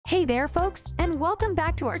Hey there folks, and welcome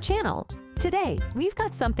back to our channel. Today, we've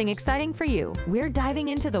got something exciting for you. We're diving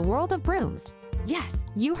into the world of brooms. Yes,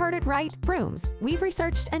 you heard it right, brooms. We've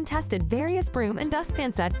researched and tested various broom and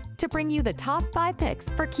dustpan sets to bring you the top 5 picks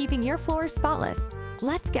for keeping your floors spotless.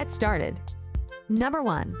 Let's get started. Number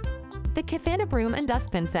 1. The Kafana Broom and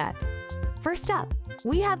Dustpan Set. First up,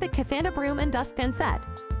 we have the Kafana Broom and Dustpan Set.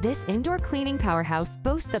 This indoor cleaning powerhouse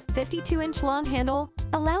boasts a 52-inch long handle,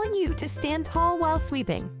 allowing you to stand tall while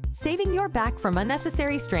sweeping, saving your back from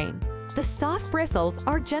unnecessary strain. The soft bristles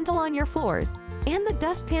are gentle on your floors, and the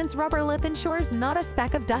dustpan's rubber lip ensures not a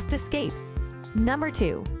speck of dust escapes. Number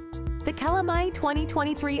 2. The Calamai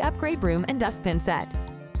 2023 Upgrade Broom and Dustpan Set.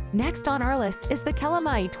 Next on our list is the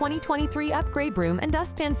Calamai 2023 Upgrade Broom and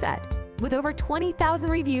Dustpan Set. With over 20,000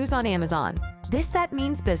 reviews on Amazon, this set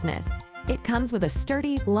means business. It comes with a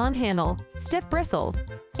sturdy, long handle, stiff bristles,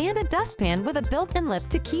 and a dustpan with a built-in lip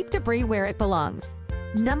to keep debris where it belongs.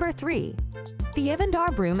 Number 3. The Indoor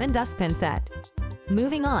Broom and Dustpan Set.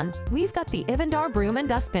 Moving on, we've got the Indoor Broom and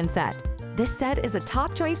Dustpan Set. This set is a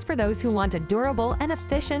top choice for those who want a durable and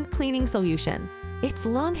efficient cleaning solution. Its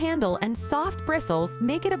long handle and soft bristles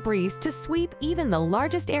make it a breeze to sweep even the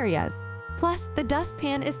largest areas. Plus, the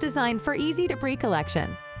dustpan is designed for easy debris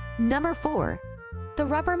collection. Number 4. The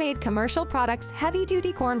Rubbermaid Commercial Products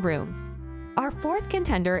Heavy-Duty Corn Broom. Our fourth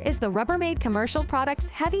contender is the Rubbermaid Commercial Products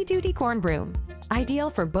Heavy-Duty Corn Broom. Ideal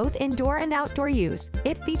for both indoor and outdoor use,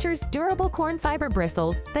 it features durable corn fiber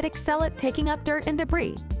bristles that excel at picking up dirt and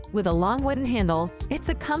debris. With a long wooden handle, it's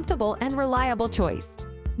a comfortable and reliable choice.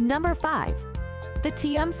 Number 5. The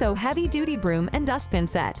TMSO Heavy-Duty Broom and Dustpan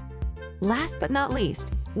Set. Last but not least,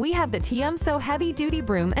 we have the TMSO Heavy-Duty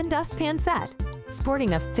Broom and Dustpan Set.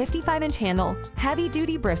 Sporting a 55-inch handle,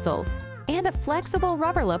 heavy-duty bristles, and a flexible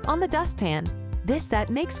rubber lip on the dustpan, this set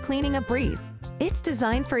makes cleaning a breeze. It's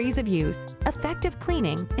designed for ease of use, effective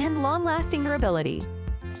cleaning, and long-lasting durability.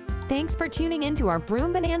 Thanks for tuning into our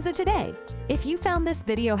Broom Bonanza today. If you found this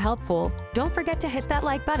video helpful, don't forget to hit that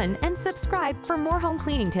like button and subscribe for more home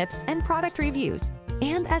cleaning tips and product reviews.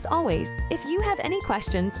 And as always, if you have any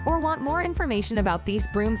questions or want more information about these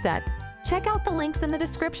broom sets, check out the links in the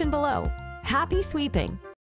description below. Happy sweeping!